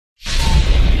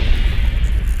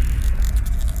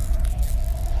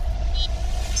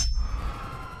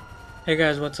Hey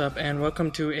guys, what's up, and welcome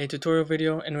to a tutorial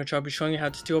video in which I'll be showing you how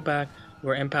to steal back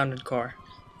your impounded car.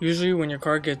 Usually when your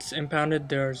car gets impounded,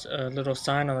 there's a little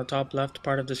sign on the top left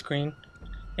part of the screen,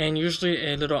 and usually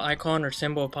a little icon or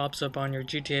symbol pops up on your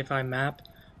GTA 5 map.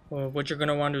 Well, what you're going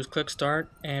to want to do is click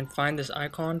start and find this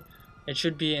icon. It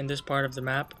should be in this part of the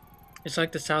map. It's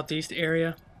like the southeast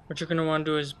area. What you're going to want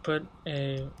to do is put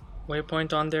a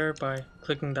waypoint on there by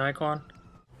clicking the icon.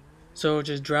 So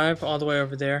just drive all the way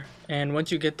over there, and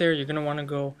once you get there, you're gonna want to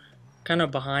go kind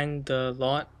of behind the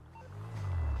lot.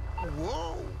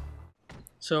 Whoa!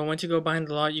 So once you go behind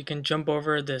the lot, you can jump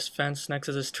over this fence next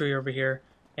to this tree over here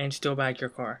and steal back your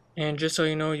car. And just so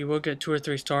you know, you will get 2 or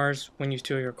 3 stars when you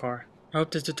steal your car. I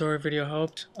hope this tutorial video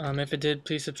helped. If it did,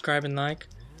 please subscribe and like.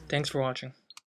 Thanks for watching.